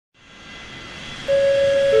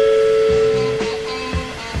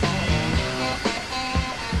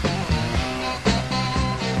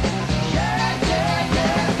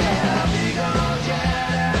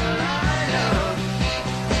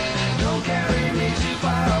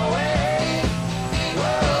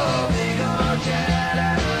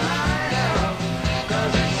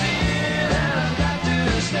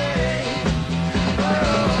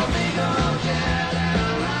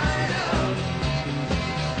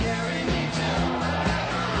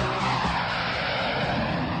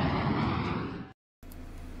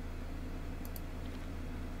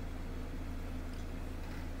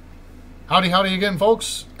Howdy, howdy again,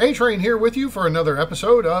 folks. A-Train here with you for another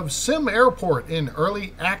episode of SimAirport in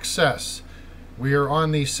early access. We are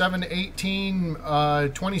on the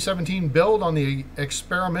 7/18/2017 build on the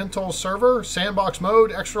experimental server, sandbox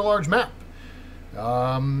mode, extra large map.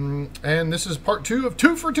 And this is part 2 of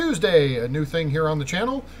Two-fer Tuesday, a new thing here on the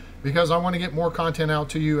channel, because I want to get more content out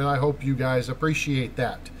to you, and I hope you guys appreciate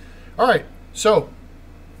that. All right, so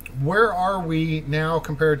where are we now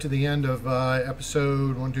compared to the end of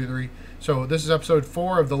episode 1, 2, 3? So this is episode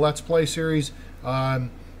 4 of the Let's Play series.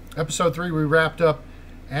 Episode 3 we wrapped up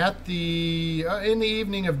at the in the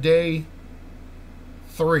evening of day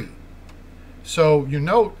 3. So you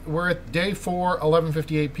note we're at day 4,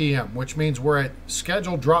 11:58 p.m., which means we're at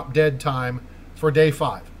scheduled drop dead time for day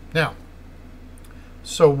 5. Now,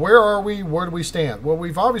 so where are we? Where do we stand? Well,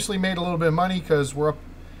 we've obviously made a little bit of money because we're up.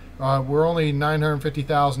 We're only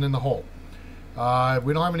 950,000 in the hole.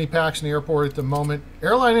 We don't have any packs in the airport at the moment.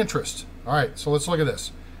 Airline interest. All right, so let's look at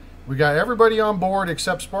this. We got everybody on board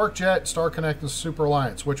except SparkJet, Star Connect, and Super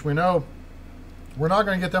Alliance, which we know we're not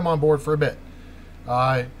going to get them on board for a bit.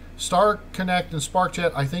 Star Connect and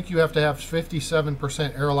SparkJet, I think you have to have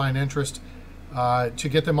 57% airline interest to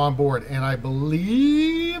get them on board. And I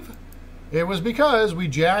believe it was because we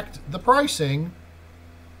jacked the pricing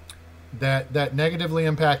that negatively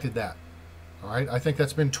impacted that. All right, I think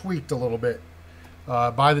that's been tweaked a little bit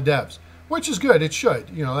by the devs, which is good. It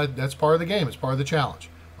should. You know, that's part of the game. It's part of the challenge.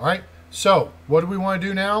 All right, so what do we want to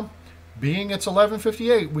do now? Being it's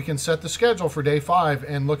 11:58, we can set the schedule for day 5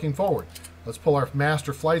 and looking forward. Let's pull our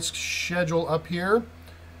master flight schedule up here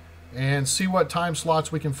and see what time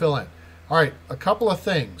slots we can fill in. All right, a couple of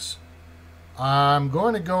things. I'm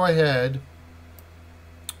going to go ahead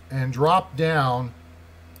and drop down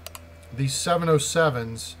these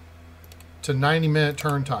 707s to 90-minute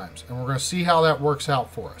turn times, and we're going to see how that works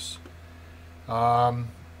out for us.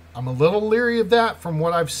 I'm a little leery of that from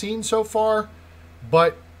what I've seen so far,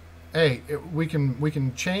 but hey, we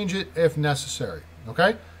can change it if necessary.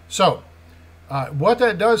 Okay, so what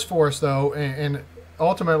that does for us, though, and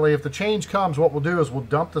ultimately, if the change comes, what we'll do is we'll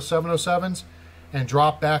dump the 707s and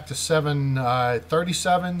drop back to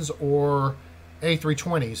 737s or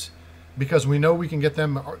A320s, because we know we can get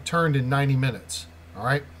them turned in 90 minutes. All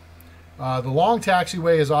right. The long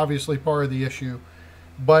taxiway is obviously part of the issue,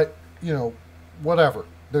 but you know, whatever.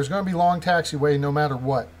 There's going to be long taxiway no matter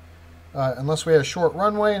what, unless we had a short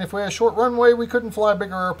runway. And if we had a short runway, we couldn't fly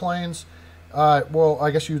bigger airplanes. Well,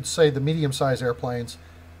 I guess you'd say the medium-sized airplanes,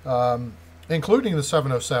 including the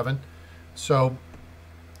 707. So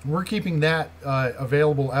we're keeping that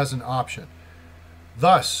available as an option.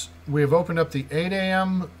 Thus, we have opened up the 8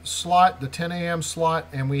 a.m. slot, the 10 a.m. slot,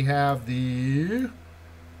 and we have the...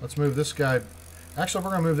 Let's move this guy. Actually,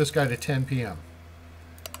 we're going to move this guy to 10 p.m.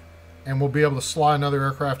 And we'll be able to slot another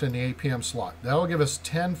aircraft in the 8 p.m. slot. That'll give us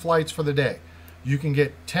 10 flights for the day. You can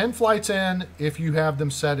get 10 flights in if you have them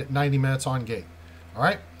set at 90 minutes on gate. All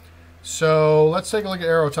right? So let's take a look at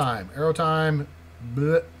aero time. Aero time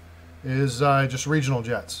is just regional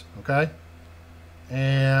jets, okay?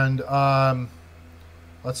 And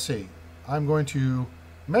let's see. I'm going to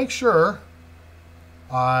make sure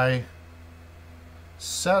I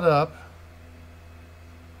set up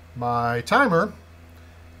my timer.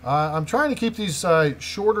 I'm trying to keep these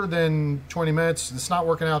shorter than 20 minutes. It's not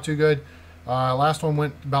working out too good. Last one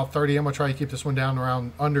went about 30. I'm going to try to keep this one down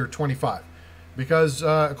around under 25. Because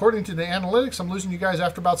according to the analytics, I'm losing you guys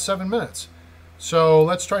after about 7 minutes. So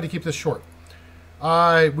let's try to keep this short.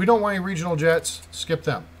 We don't want any regional jets. Skip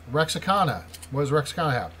them. Rexicana. What does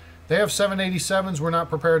Rexicana have? They have 787s. We're not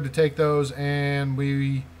prepared to take those. And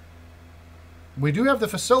we do have the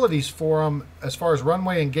facilities for them as far as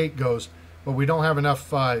runway and gate goes. But we don't have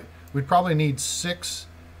enough. We'd probably need 6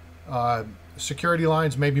 security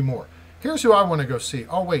lines, maybe more. Here's who I want to go see.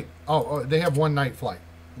 Oh, wait. Oh, they have one night flight.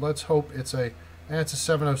 Let's hope it's a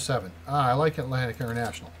 707. I like Atlantic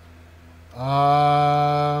International.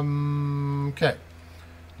 Okay.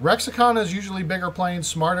 Rexicana is usually bigger planes.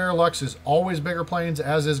 Smart Air Lux is always bigger planes,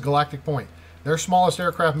 as is Galactic Point. Their smallest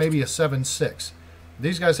aircraft may be a 7.6.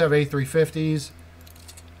 These guys have A350s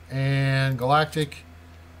and Galactic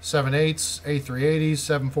 7.8s, A380s,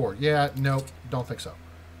 7.4. Yeah, nope, don't think so.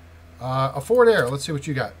 A Ford Air, let's see what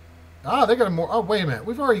you got. They got a more, oh, wait a minute.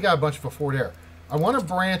 We've already got a bunch of a Ford Air. I want to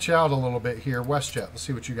branch out a little bit here. WestJet, let's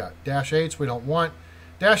see what you got. Dash 8s, we don't want.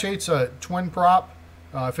 Dash 8's a twin prop,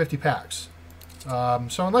 50 packs.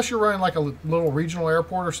 So unless you're running like a little regional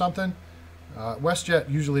airport or something, WestJet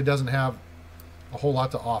usually doesn't have a whole lot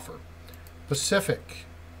to offer. Pacific,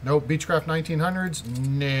 no. Beechcraft 1900s,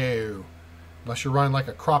 no. Unless you're running like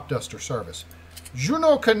a crop duster service.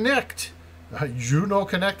 Juno Connect, You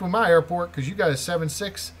connect with my airport because you got a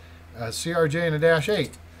 7.6 CRJ and a Dash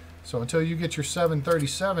 8. So until you get your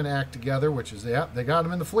 737 act together, which is they got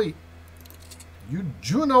them in the fleet, you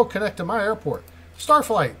connect to my airport.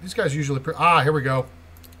 Starflight. These guys usually... here we go.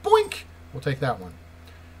 Boink! We'll take that one.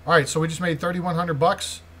 All right, so we just made 3,100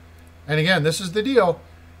 bucks. And again, this is the deal.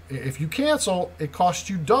 If you cancel, it costs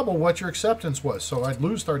you double what your acceptance was. So I'd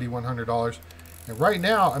lose $3,100. And right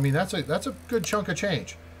now, I mean, that's a good chunk of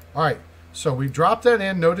change. All right, so we've dropped that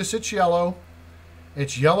in. Notice it's yellow.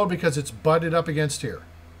 It's yellow because it's butted up against here.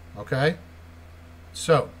 Okay?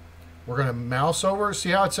 So we're going to mouse over. See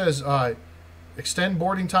how it says extend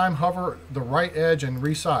boarding time, hover the right edge, and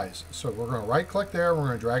resize. So we're going to right-click there. We're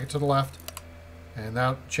going to drag it to the left. And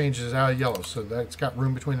that changes it out of yellow. So that's got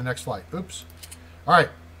room between the next flight. Oops. All right.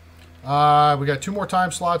 We got 2 more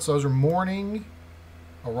time slots. Those are morning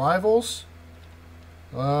arrivals.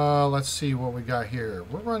 Let's see what we got here.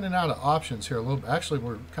 We're running out of options here a little bit. Actually,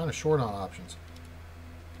 we're kind of short on options.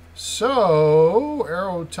 So,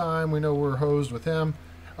 Aero time, we know we're hosed with him.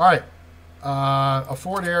 All right. A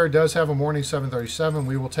Ford Air does have a morning 737.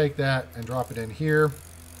 We will take that and drop it in here.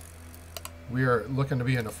 We are looking to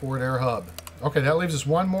be in a Ford Air hub. Okay, that leaves us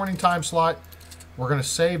 1 morning time slot. We're going to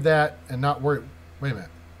save that and not worry. Wait a minute.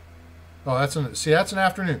 Oh, that's an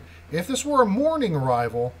afternoon. If this were a morning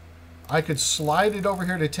arrival, I could slide it over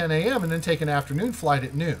here to 10 a.m. and then take an afternoon flight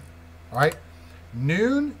at noon. All right?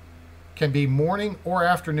 Noon can be morning or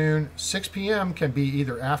afternoon. 6 p.m. can be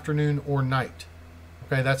either afternoon or night.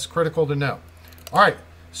 Okay, that's critical to know. All right,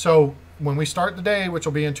 so when we start the day, which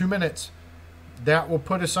will be in 2 minutes, that will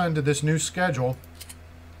put us onto this new schedule,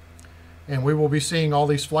 and we will be seeing all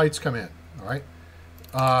these flights come in. All right?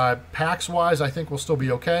 Packs-wise, I think we'll still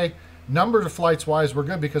be okay. Numbers of flights-wise, we're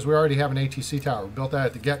good because we already have an ATC tower. We built that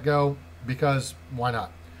at the get-go because why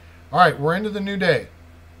not? All right, we're into the new day.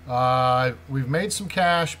 We've made some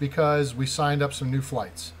cash because we signed up some new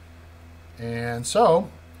flights. And so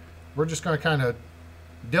we're just going to kind of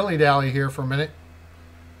dilly-dally here for a minute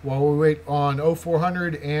while we wait on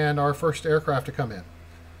 0400 and our first aircraft to come in.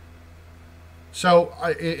 So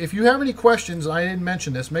if you have any questions, I didn't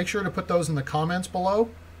mention this, make sure to put those in the comments below.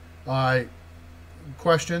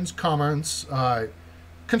 Questions, comments,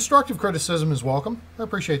 constructive criticism is welcome. I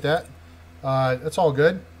appreciate that. That's all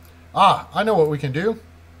good. I know what we can do.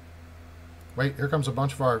 Wait, here comes a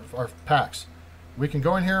bunch of our packs. We can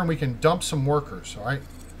go in here and we can dump some workers, all right?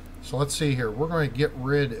 So let's see here. We're going to get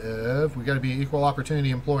rid of, we got to be equal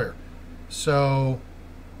opportunity employer. So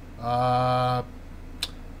I'm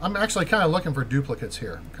actually kind of looking for duplicates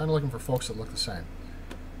here. I'm kind of looking for folks that look the same.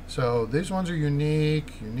 So these ones are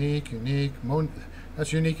unique.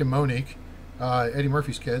 That's Unique and Monique. Eddie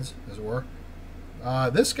Murphy's kids, as it were.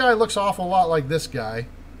 This guy looks awful lot like this guy.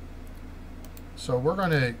 So we're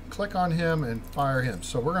going to click on him and fire him.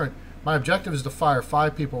 So my objective is to fire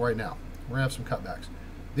 5 people right now. We're going to have some cutbacks.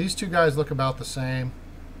 These 2 guys look about the same.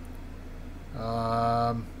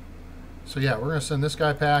 So yeah, we're going to send this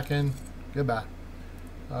guy packing. Goodbye.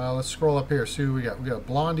 Let's scroll up here. See who we got. We got a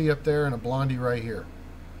blondie up there and a blondie right here.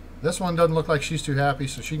 This one doesn't look like she's too happy,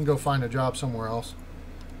 so she can go find a job somewhere else.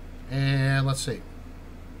 And let's see.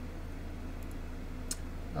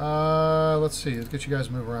 Let's get you guys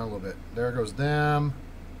to move around a little bit. There goes them.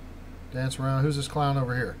 Dance around. Who's this clown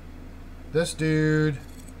over here? This dude.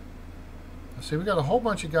 Let's see, we got a whole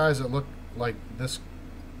bunch of guys that look like this.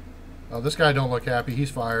 Oh, this guy don't look happy.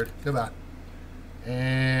 He's fired. Goodbye.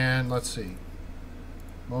 And let's see.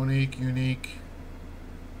 Monique, Unique.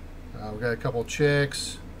 We got a couple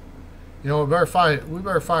chicks. You know, we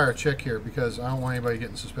better fire a chick here because I don't want anybody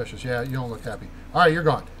getting suspicious. Yeah, you don't look happy. All right, you're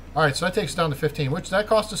gone. All right, so that takes us down to 15, which that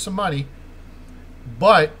cost us some money,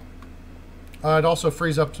 but it also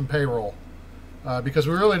frees up some payroll because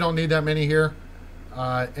we really don't need that many here,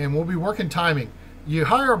 and we'll be working timing. You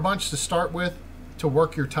hire a bunch to start with to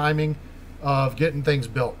work your timing of getting things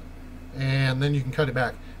built, and then you can cut it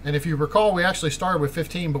back. And if you recall, we actually started with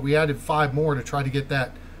 15, but we added 5 more to try to get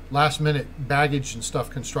that last-minute baggage and stuff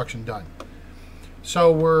construction done.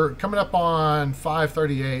 So we're coming up on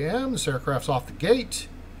 5:30 a.m. This aircraft's off the gate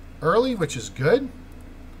early, which is good.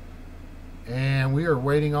 And we are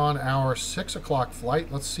waiting on our 6 o'clock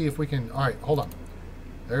flight. Let's see if we can... All right, hold on.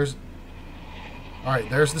 There's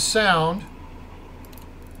the sound.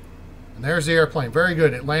 And there's the airplane. Very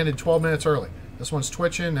good. It landed 12 minutes early. This one's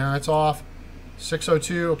twitching. Now it's off.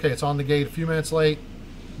 6:02. Okay, it's on the gate a few minutes late.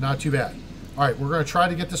 Not too bad. All right, we're going to try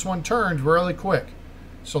to get this one turned really quick.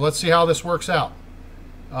 So let's see how this works out.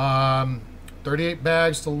 38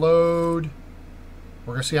 bags to load.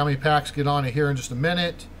 We're going to see how many packs get on it here in just a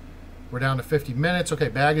minute. We're down to 50 minutes. Okay,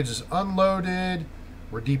 baggage is unloaded.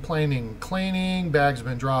 We're deplaning and cleaning. Bags have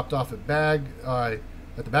been dropped off at the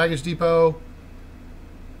baggage depot.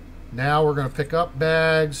 Now we're going to pick up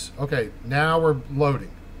bags. Okay, now we're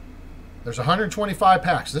loading. There's 125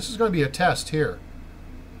 packs. This is going to be a test here.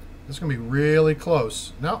 This is going to be really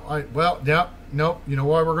close. No, nope. You know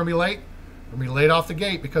why we're going to be late? We're going to be late off the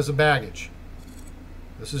gate because of baggage.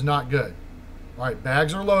 This is not good. All right,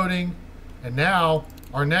 bags are loading, and now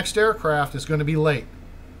our next aircraft is going to be late.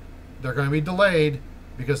 They're going to be delayed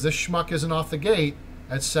because this schmuck isn't off the gate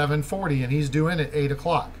at 7:40, and he's due in at 8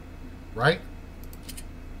 o'clock, right?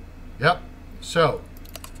 Yep. So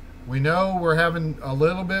we know we're having a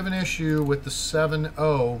little bit of an issue with the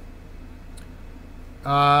 7.0.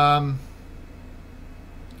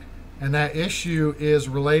 And that issue is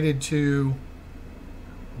related to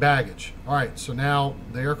baggage. All right, so now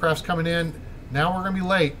the aircraft's coming in. Now we're going to be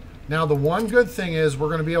late. Now the one good thing is we're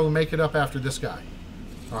going to be able to make it up after this guy.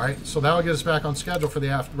 All right, so that'll get us back on schedule for the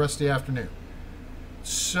rest of the afternoon.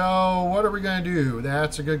 So what are we going to do?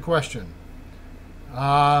 That's a good question.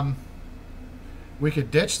 We could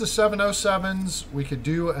ditch the 707s. We could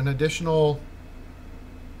do an additional...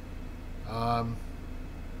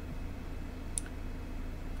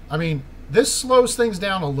 I mean, this slows things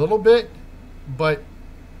down a little bit, but,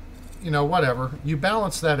 you know, whatever. You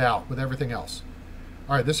balance that out with everything else.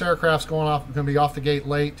 All right, this aircraft's going to be off the gate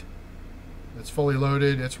late. It's fully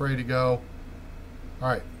loaded. It's ready to go. All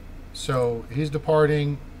right, so he's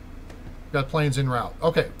departing. Got planes en route.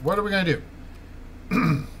 Okay, what are we going to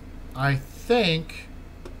do? I think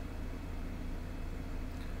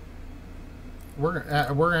we're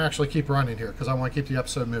going to actually keep running here because I want to keep the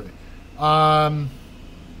episode moving.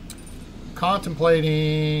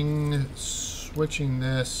 Contemplating switching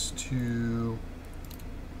this to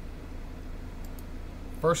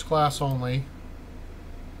first class only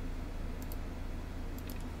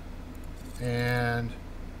and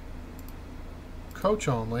coach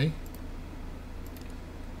only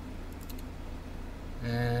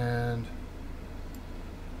and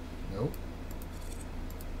nope,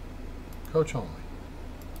 coach only.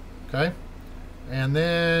 Okay. And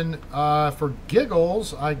then for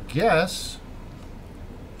giggles, I guess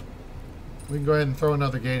we can go ahead and throw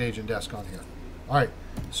another gate agent desk on here. All right,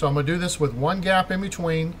 so I'm going to do this with one gap in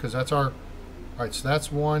between because that's our... All right, so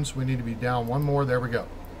that's one, so we need to be down one more. There we go.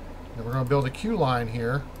 Then we're going to build a queue line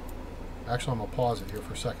here. Actually, I'm going to pause it here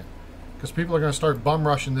for a second because people are going to start bum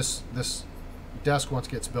rushing this desk once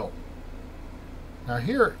it gets built. Now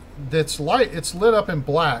here, it's lit up in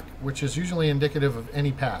black, which is usually indicative of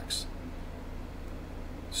any packs.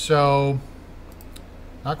 So,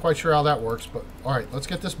 not quite sure how that works, but all right, let's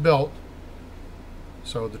get this built.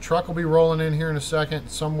 So the truck will be rolling in here in a second.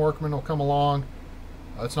 Some workman will come along.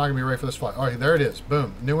 It's not going to be ready for this flight. All right, there it is.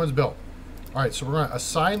 Boom, new one's built. All right, so we're going to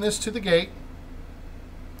assign this to the gate.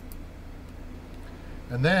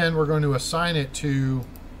 And then we're going to assign it to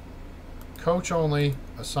coach only,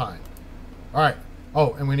 assign. All right.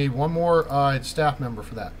 Oh, and we need one more staff member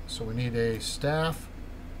for that. So we need a staff.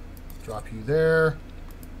 Drop you there.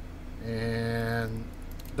 And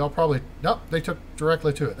they'll probably... Nope, they took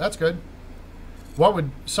directly to it. That's good. What would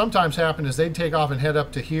sometimes happen is they'd take off and head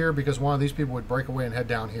up to here because one of these people would break away and head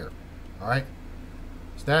down here. All right?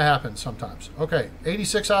 So that happens sometimes. Okay,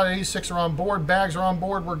 86 out of 86 are on board. Bags are on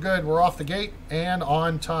board. We're good. We're off the gate and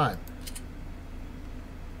on time.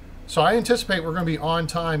 So I anticipate we're going to be on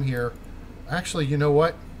time here. Actually, you know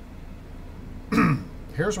what?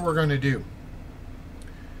 Here's what we're going to do.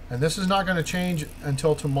 And this is not going to change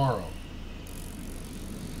until tomorrow.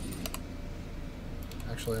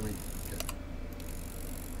 Actually, let me get...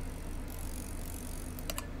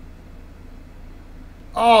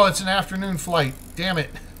 Oh, it's an afternoon flight. Damn it.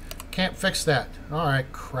 Can't fix that. All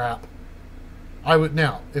right, crap.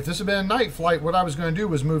 Now, if this had been a night flight, what I was going to do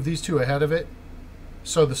was move these two ahead of it.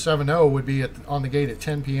 So the 7.0 would be on the gate at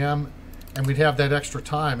 10 p.m. and we'd have that extra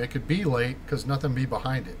time. It could be late because nothing would be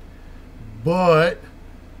behind it. But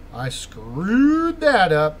I screwed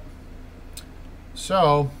that up.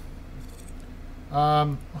 So,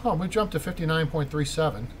 we jumped to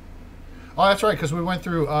 59.37. Oh, that's right, because we went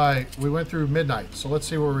through midnight. So let's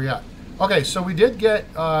see where we're at. Okay, so we did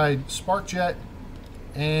get SparkJet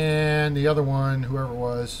and the other one, whoever it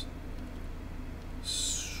was,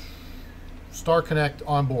 Star Connect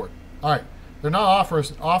on board. All right, they're not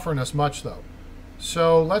offering us much though.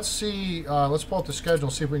 So let's see. Let's pull up the schedule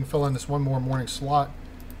and see if we can fill in this one more morning slot.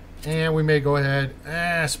 And we may go ahead.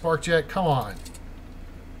 SparkJet, come on.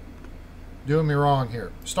 Doing me wrong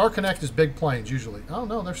here. Star Connect is big planes usually. Oh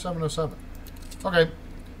no, they're 707. Okay.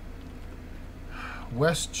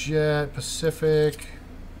 WestJet, Pacific.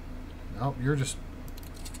 Nope, you're just...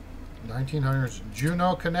 1900s.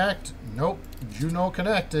 Juno Connect. Nope. Juno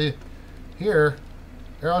Connect. Here.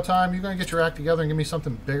 Aero Time, you're going to get your act together and give me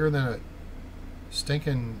something bigger than a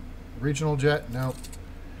stinking regional jet? Nope.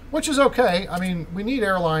 Which is okay. I mean, we need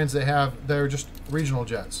airlines that are just regional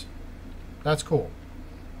jets. That's cool.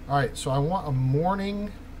 All right, so I want a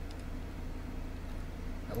morning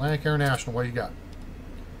Atlantic International. What do you got?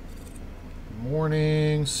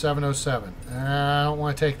 Morning 707. I don't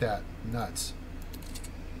want to take that. Nuts.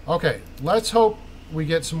 Okay, let's hope we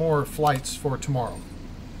get some more flights for tomorrow.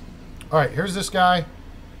 All right, here's this guy.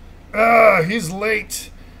 He's late,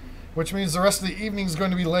 which means the rest of the evening is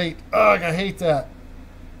going to be late. Ugh, I hate that.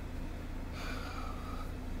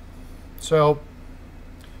 So,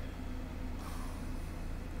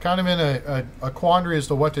 kind of in a quandary as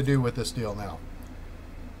to what to do with this deal now.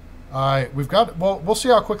 All right, we'll see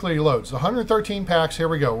how quickly he loads. 113 packs, here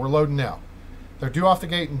we go. We're loading now. They're due off the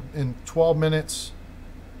gate in 12 minutes.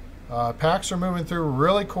 Packs are moving through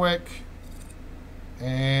really quick.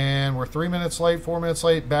 And we're 3 minutes late, 4 minutes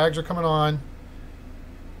late. Bags are coming on.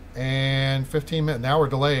 And 15 minutes. Now we're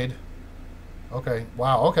delayed. Okay,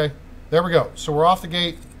 wow, okay. There we go. So we're off the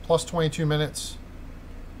gate, plus 22 minutes.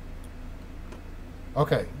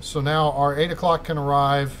 Okay, so now our 8 o'clock can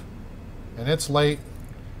arrive. And it's late.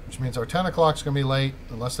 Which means our 10 o'clock is going to be late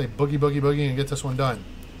unless they boogie and get this one done.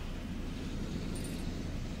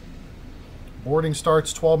 Boarding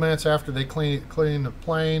starts 12 minutes after they clean the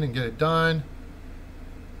plane and get it done.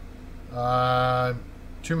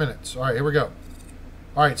 2 minutes. All right, here we go.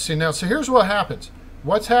 All right, see now, so here's what happens.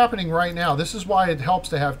 What's happening right now, this is why it helps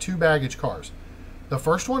to have 2 baggage cars. The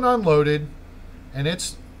first one unloaded, and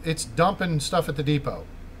it's dumping stuff at the depot.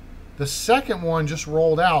 The second one just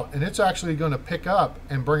rolled out, and it's actually going to pick up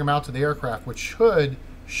and bring them out to the aircraft, which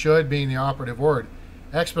should being the operative word,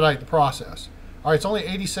 expedite the process. All right, it's only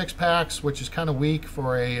 86 packs, which is kind of weak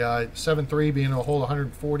for a 7.3 being able to hold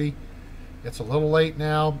 140. It's a little late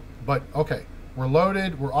now, but okay. We're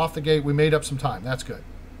loaded. We're off the gate. We made up some time. That's good.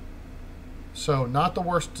 So not the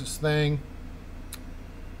worst thing.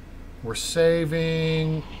 We're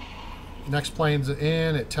saving. Next plane's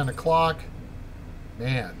in at 10 o'clock.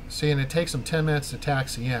 Man, see, and it takes them 10 minutes to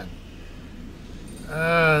taxi in.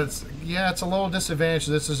 Yeah, it's a little disadvantage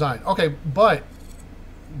to this design. Okay, but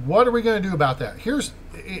what are we going to do about that?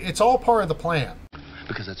 It's all part of the plan.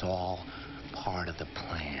 Because it's all part of the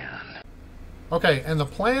plan. Okay, and the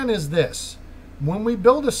plan is this. When we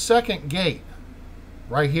build a second gate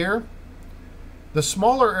right here, the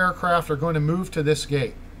smaller aircraft are going to move to this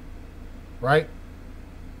gate, right?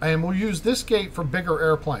 And we'll use this gate for bigger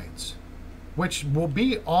airplanes, which will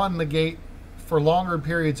be on the gate for longer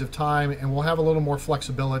periods of time, and we'll have a little more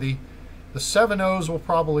flexibility. The 7.0s will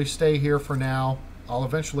probably stay here for now. I'll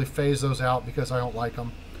eventually phase those out because I don't like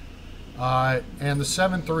them. And the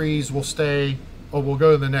 7.3s will stay, or we'll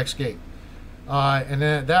go to the next gate. And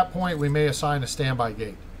then at that point, we may assign a standby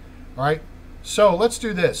gate. All right, so let's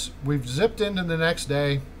do this. We've zipped into the next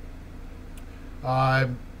day. We're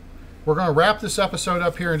going to wrap this episode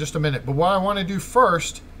up here in just a minute. But what I want to do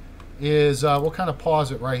first is, we'll kind of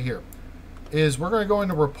pause it right here, is we're going to go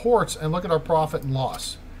into reports and look at our profit and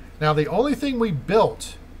loss. Now, the only thing we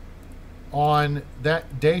built on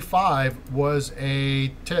that day 5 was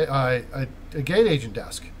a gate agent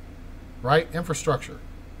desk, right? Infrastructure.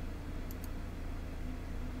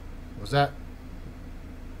 Was that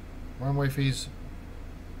runway fees,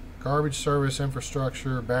 garbage service,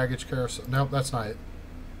 infrastructure, baggage carousel? Nope, that's not it.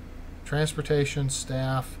 Transportation,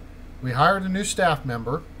 staff. We hired a new staff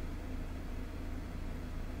member.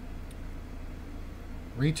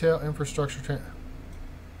 Retail, infrastructure,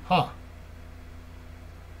 huh.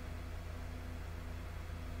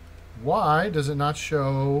 Why does it not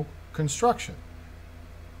show construction?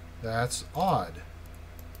 That's odd.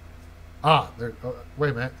 There. Wait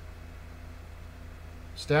a minute.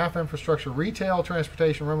 Staff, infrastructure, retail,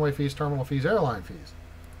 transportation, runway fees, terminal fees, airline fees.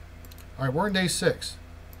 All right, we're in day 6.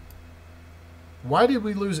 Why did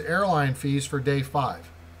we lose airline fees for day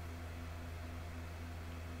 5?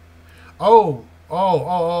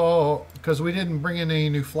 Because we didn't bring in any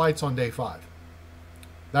new flights on day 5.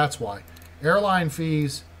 That's why. Airline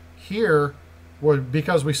fees here were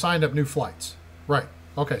because we signed up new flights. Right.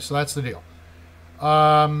 Okay, so that's the deal.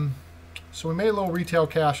 So we made a little retail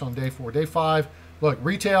cash on day 4. Day 5, look,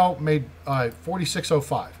 retail made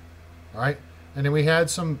 $46.05. All right. And then we had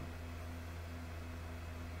some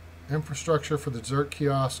infrastructure for the dessert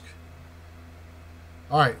kiosk.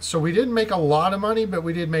 All right, so we didn't make a lot of money, but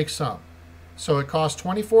we did make some. So it cost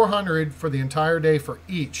 $2,400 for the entire day for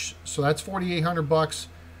each. So that's $4,800.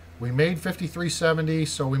 We made $53.70,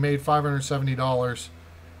 so we made $570.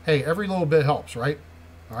 Hey, every little bit helps, right?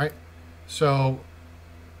 All right. So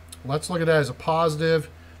let's look at that as a positive.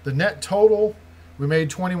 The net total, we made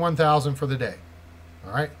 $21,000 for the day.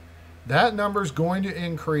 All right. That number is going to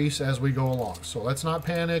increase as we go along. So let's not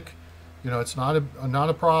panic. You know, it's not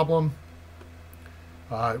a problem.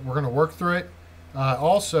 We're going to work through it.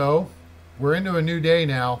 Also, we're into a new day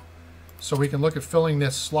now, so we can look at filling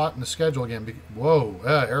this slot in the schedule again. Whoa,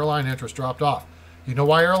 airline interest dropped off. You know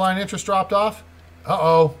why airline interest dropped off?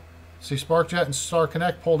 Uh-oh. See, SparkJet and Star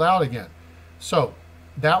Connect pulled out again. So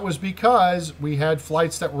that was because we had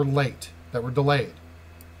flights that were late, that were delayed.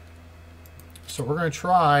 So we're going to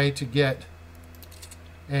try to get,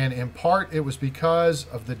 and in part it was because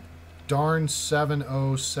of the darn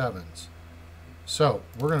 707s. So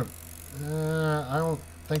we're going to, I don't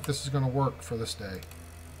think this is going to work for this day.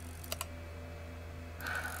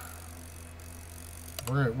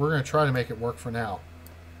 We're going to try to make it work for now.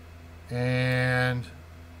 And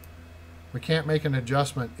we can't make an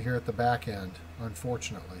adjustment here at the back end,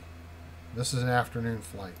 unfortunately. This is an afternoon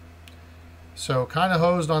flight. So kind of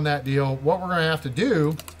hosed on that deal. What we're going to have to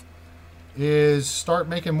do is start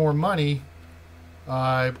making more money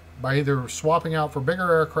by either swapping out for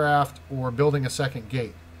bigger aircraft or building a second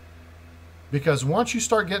gate. Because once you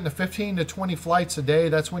start getting to 15 to 20 flights a day,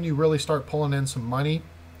 that's when you really start pulling in some money.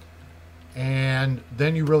 And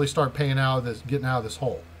then you really start paying out of this, getting out of this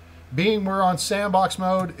hole. Being we're on sandbox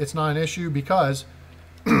mode, it's not an issue because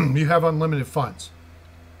you have unlimited funds.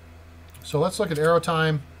 So let's look at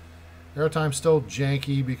Aerotime. Aerotime's still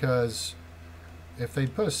janky because if they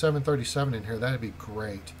put a 737 in here, that'd be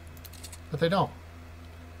great. But they don't.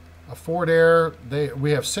 A Ford Air,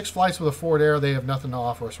 we have 6 flights with a Ford Air. They have nothing to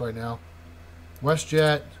offer us right now.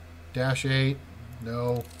 WestJet, Dash 8,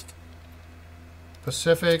 no.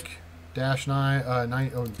 Pacific, Dash 9,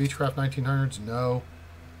 Beechcraft 1900s, no.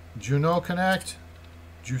 Juno Connect,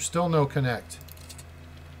 still no Connect.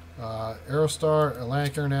 Aerostar,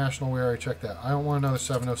 Atlantic International, we already checked that. I don't want another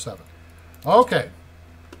 707. Okay,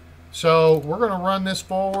 so we're going to run this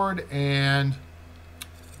forward and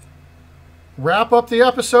wrap up the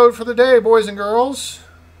episode for the day, boys and girls.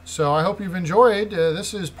 So I hope you've enjoyed.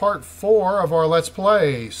 This is part 4 of our Let's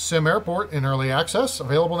Play SimAirport in Early Access,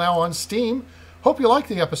 available now on Steam. Hope you liked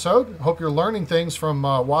the episode. Hope you're learning things from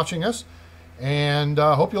watching us. And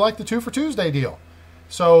hope you liked the Two-fer Tuesday deal.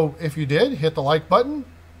 So if you did, hit the like button.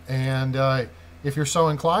 And if you're so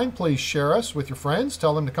inclined, please share us with your friends.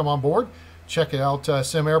 Tell them to come on board. Check it out,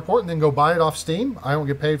 SimAirport, and then go buy it off Steam. I don't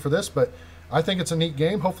get paid for this, but I think it's a neat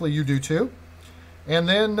game. Hopefully you do too. And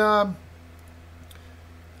then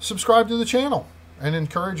subscribe to the channel and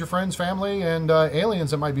encourage your friends, family, and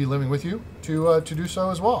aliens that might be living with you to do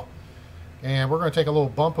so as well. And we're going to take a little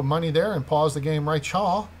bump of money there and pause the game right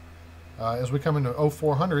chaw as we come into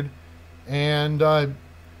 0400. And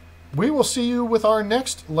we will see you with our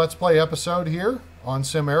next Let's Play episode here on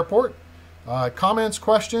SimAirport. Comments,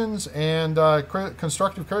 questions, and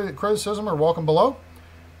constructive criticism are welcome below.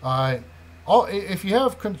 If you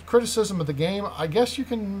have criticism of the game, I guess you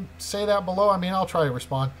can say that below. I mean, I'll try to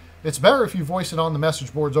respond. It's better if you voice it on the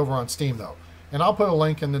message boards over on Steam, though. And I'll put a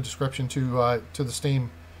link in the description to the Steam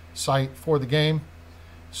site for the game.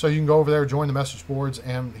 So you can go over there, join the message boards,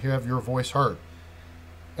 and have your voice heard.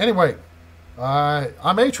 Anyway,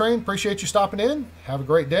 I'm A-Train. Appreciate you stopping in. Have a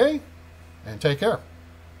great day, and take care.